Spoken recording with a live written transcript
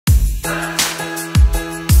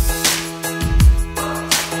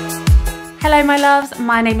Hello my loves,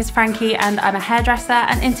 my name is Frankie and I'm a hairdresser,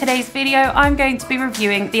 and in today's video I'm going to be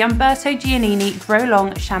reviewing the Umberto Giannini Grow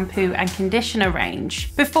Long shampoo and conditioner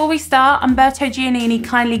range. Before we start, Umberto Giannini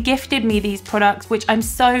kindly gifted me these products, which I'm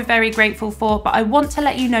so very grateful for, but I want to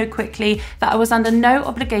let you know quickly that I was under no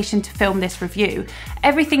obligation to film this review.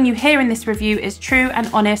 Everything you hear in this review is true and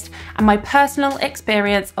honest and my personal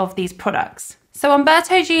experience of these products. So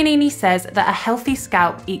Umberto Giannini says that a healthy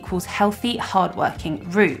scalp equals healthy, hardworking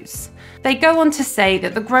roots. They go on to say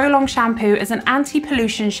that the Grow Long shampoo is an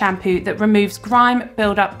anti-pollution shampoo that removes grime,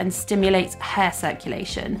 buildup and stimulates hair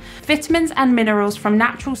circulation. Vitamins and minerals from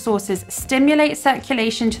natural sources stimulate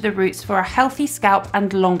circulation to the roots for a healthy scalp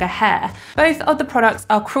and longer hair. Both of the products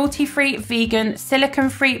are cruelty-free, vegan,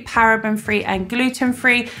 silicone-free, paraben-free and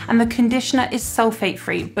gluten-free, and the conditioner is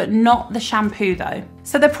sulfate-free, but not the shampoo though.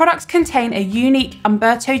 So the products contain a unique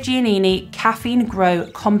Umberto Giannini Caffeine Grow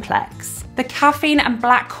Complex. The caffeine and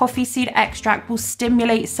black coffee seed extract will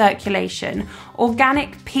stimulate circulation.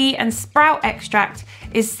 Organic pea and sprout extract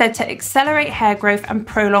is said to accelerate hair growth and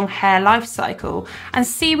prolong hair life cycle. And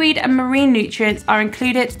seaweed and marine nutrients are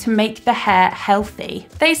included to make the hair healthy.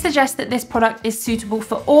 They suggest that this product is suitable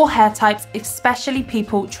for all hair types, especially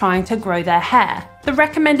people trying to grow their hair. The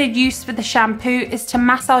recommended use for the shampoo is to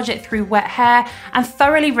massage it through wet hair and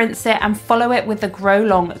thoroughly rinse it and follow it with the Grow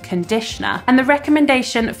Long conditioner. And the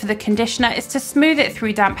recommendation for the conditioner is to smooth it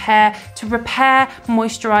through damp hair to repair,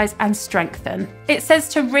 moisturize and strengthen. It says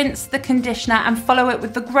to rinse the conditioner and follow it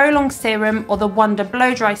with the Grow Long serum or the Wonder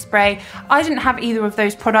Blow Dry spray. I didn't have either of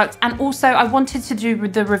those products, and also I wanted to do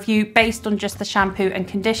the review based on just the shampoo and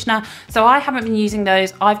conditioner, so I haven't been using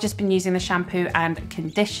those. I've just been using the shampoo and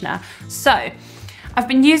conditioner. So I've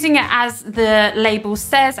been using it as the label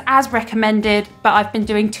says, as recommended, but I've been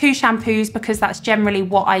doing 2 shampoos because that's generally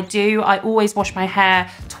what I do. I always wash my hair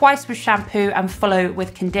twice with shampoo and follow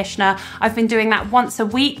with conditioner. I've been doing that once a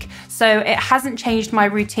week, so it hasn't changed my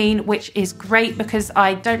routine, which is great because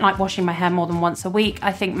I don't like washing my hair more than once a week.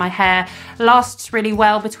 I think my hair lasts really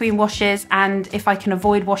well between washes, and if I can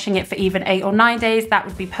avoid washing it for even 8 or 9 days, that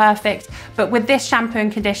would be perfect. But with this shampoo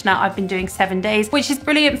and conditioner, I've been doing 7 days, which is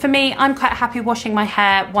brilliant for me. I'm quite happy washing my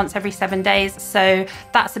hair once every 7 days, so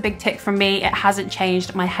that's a big tick from me. It hasn't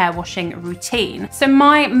changed my hair washing routine. So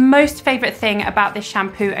my most favorite thing about this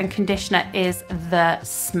shampoo and conditioner is the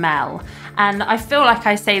smell. And I feel like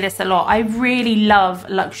I say this a lot. I really love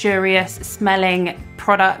luxurious smelling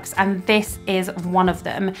products, and this is one of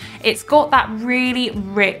them. It's got that really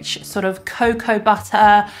rich sort of cocoa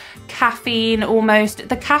butter, caffeine almost.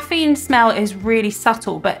 The caffeine smell is really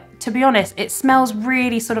subtle, but to be honest, it smells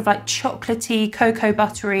really sort of like chocolatey, cocoa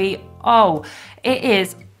buttery. Oh, it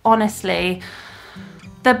is honestly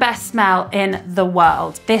the best smell in the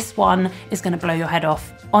world. This one is gonna blow your head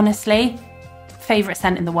off. Honestly, favorite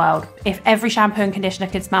scent in the world. If every shampoo and conditioner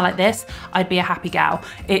could smell like this, I'd be a happy gal.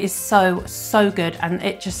 It is so, so good, and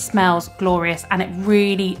it just smells glorious, and it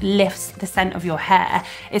really lifts the scent of your hair.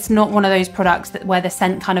 It's not one of those products where the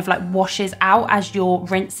scent kind of like washes out as you're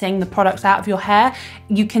rinsing the product out of your hair.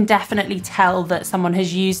 You can definitely tell that someone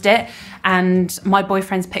has used it, and my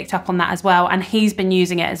boyfriend's picked up on that as well, and he's been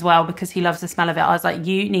using it as well because he loves the smell of it. I was like,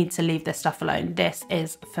 you need to leave this stuff alone. This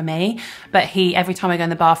is for me. But every time I go in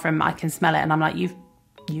the bathroom, I can smell it, and I'm like,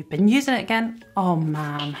 you've been using it again? Oh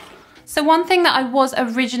man. So one thing that I was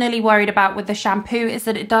originally worried about with the shampoo is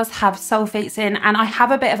that it does have sulfates in, and I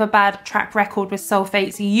have a bit of a bad track record with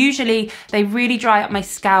sulfates. Usually they really dry up my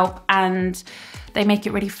scalp and they make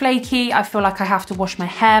it really flaky. I feel like I have to wash my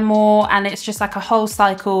hair more, and it's just like a whole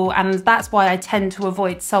cycle, and that's why I tend to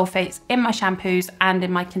avoid sulfates in my shampoos and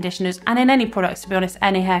in my conditioners and in any products, to be honest,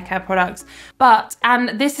 any hair care products. But,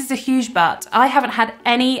 and this is a huge but, I haven't had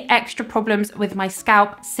any extra problems with my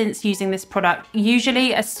scalp since using this product.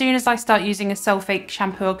 Usually as soon as I start using a sulfate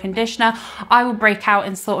shampoo or conditioner, I will break out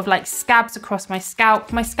in sort of like scabs across my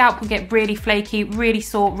scalp. My scalp will get really flaky, really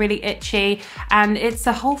sore, really itchy, and it's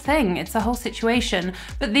a whole thing, it's a whole situation.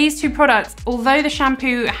 But these 2 products, although the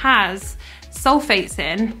shampoo has sulfates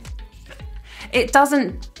in, it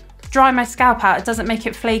doesn't dry my scalp out, it doesn't make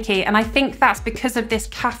it flaky, and I think that's because of this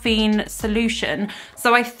caffeine solution.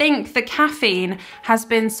 So I think the caffeine has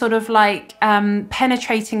been sort of like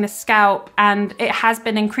penetrating the scalp, and it has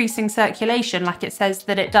been increasing circulation like it says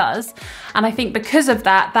that it does, and I think because of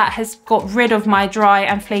that, that has got rid of my dry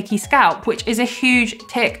and flaky scalp, which is a huge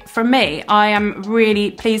tick from me. I am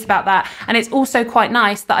really pleased about that, and it's also quite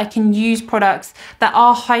nice that I can use products that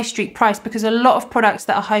are high street price, because a lot of products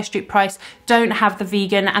that are high street price don't have the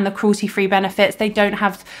vegan and the cruelty-free benefits. They don't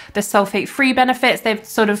have the sulfate-free benefits. They're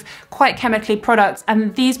sort of quite chemically products. And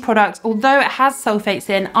these products, although it has sulfates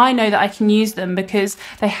in, I know that I can use them because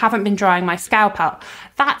they haven't been drying my scalp out.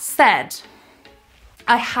 That said,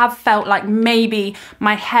 I have felt like maybe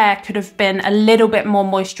my hair could have been a little bit more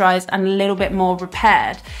moisturized and a little bit more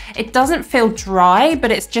repaired. It doesn't feel dry,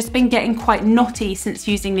 but it's just been getting quite knotty since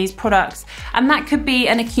using these products. And that could be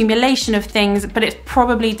an accumulation of things, but it's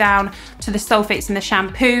probably down to the sulfates in the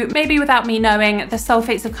shampoo. Maybe without me knowing, the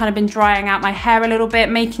sulfates have kind of been drying out my hair a little bit,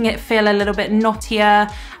 making it feel a little bit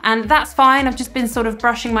knottier. And that's fine. I've just been sort of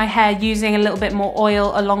brushing my hair using a little bit more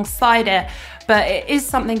oil alongside it. But it is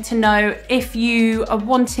something to know if you are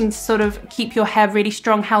wanting to sort of keep your hair really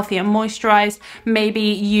strong, healthy and moisturized, maybe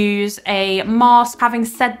use a mask. Having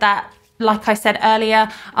said that, like I said earlier,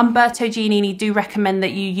 Umberto Giannini do recommend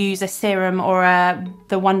that you use a serum or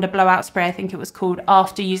the Wonder Blowout Spray, I think it was called,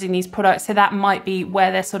 after using these products. So that might be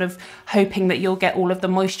where they're sort of hoping that you'll get all of the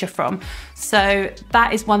moisture from. So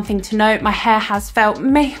that is one thing to note. My hair has felt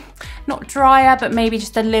not drier, but maybe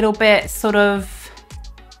just a little bit sort of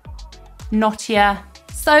knottier.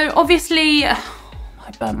 So obviously, I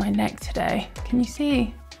burnt my neck today. Can you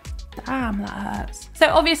see? Damn, that hurts. So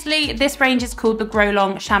obviously this range is called the Grow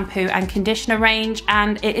Long Shampoo and Conditioner range,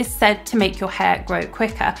 and it is said to make your hair grow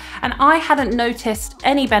quicker. And I hadn't noticed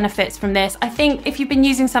any benefits from this. I think if you've been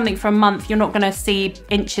using something for a month, you're not gonna see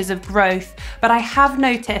inches of growth, but I have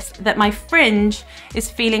noticed that my fringe is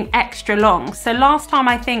feeling extra long. So last time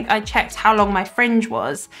I think I checked how long my fringe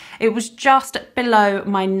was, it was just below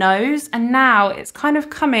my nose, and now it's kind of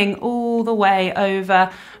coming all the way over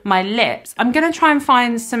my lips. I'm gonna try and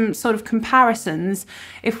find some sort of comparisons,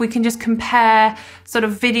 if we can just compare sort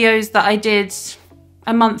of videos that I did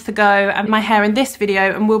a month ago and my hair in this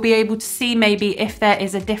video, and we'll be able to see maybe if there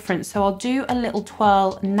is a difference. So I'll do a little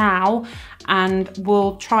twirl now and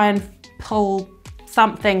we'll try and pull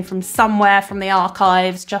something from somewhere from the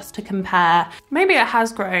archives just to compare. Maybe it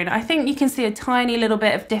has grown. I think you can see a tiny little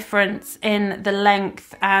bit of difference in the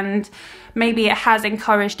length, and maybe it has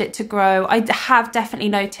encouraged it to grow. I have definitely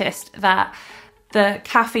noticed that the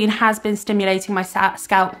caffeine has been stimulating my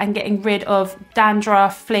scalp and getting rid of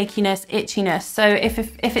dandruff, flakiness, itchiness. So if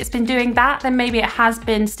it's been doing that, then maybe it has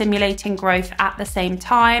been stimulating growth at the same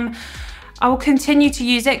time. I will continue to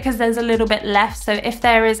use it because there's a little bit left. So if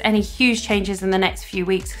there is any huge changes in the next few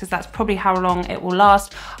weeks, because that's probably how long it will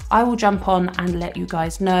last, I will jump on and let you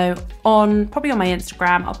guys know probably on my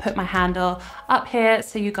Instagram. I'll put my handle up here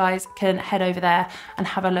so you guys can head over there and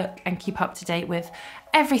have a look and keep up to date with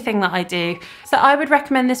everything that I do. So I would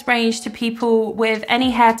recommend this range to people with any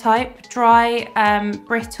hair type, dry,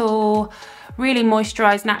 brittle, really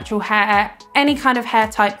moisturized natural hair, any kind of hair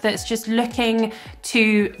type that's just looking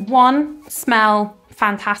to, 1, smell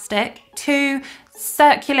fantastic, 2,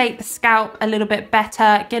 circulate the scalp a little bit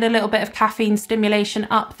better, get a little bit of caffeine stimulation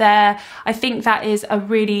up there. I think that is a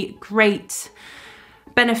really great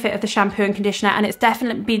benefit of the shampoo and conditioner, and it's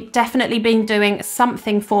definitely been doing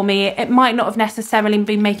something for me. It might not have necessarily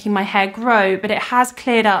been making my hair grow, but it has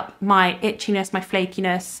cleared up my itchiness, my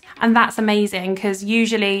flakiness, and that's amazing because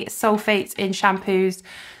usually sulfates in shampoos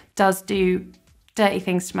does do dirty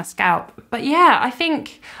things to my scalp. But yeah, I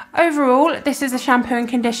think overall this is a shampoo and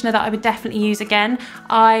conditioner that I would definitely use again.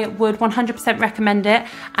 I would 100% recommend it,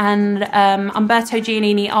 and Umberto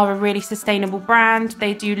Giannini are a really sustainable brand.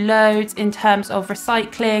 They do loads in terms of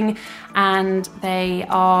recycling, and they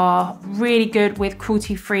are really good with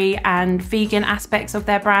cruelty-free and vegan aspects of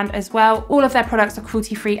their brand as well. All of their products are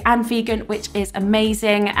cruelty-free and vegan, which is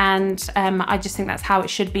amazing, and I just think that's how it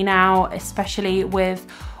should be now, especially with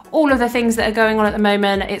all of the things that are going on at the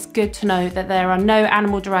moment. It's good to know that there are no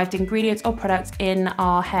animal-derived ingredients or products in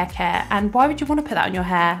our hair care. And why would you want to put that on your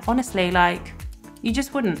hair? Honestly, like, you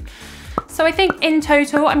just wouldn't. So I think in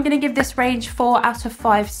total, I'm going to give this range 4 out of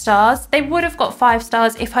 5 stars. They would have got 5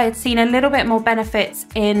 stars if I had seen a little bit more benefits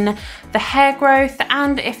in the hair growth,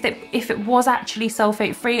 and if it was actually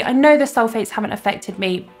sulfate free. I know the sulfates haven't affected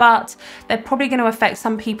me, but they're probably going to affect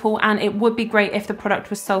some people, and it would be great if the product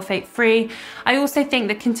was sulfate free. I also think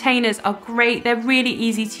the containers are great. They're really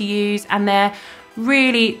easy to use, and they're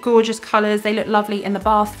really gorgeous colors. They look lovely in the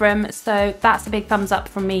bathroom, so that's a big thumbs up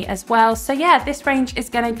from me as well. So yeah, this range is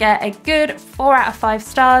gonna get a good 4 out of 5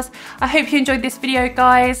 stars. I hope you enjoyed this video,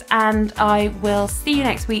 guys, and I will see you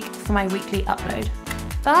next week for my weekly upload.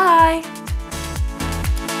 Bye.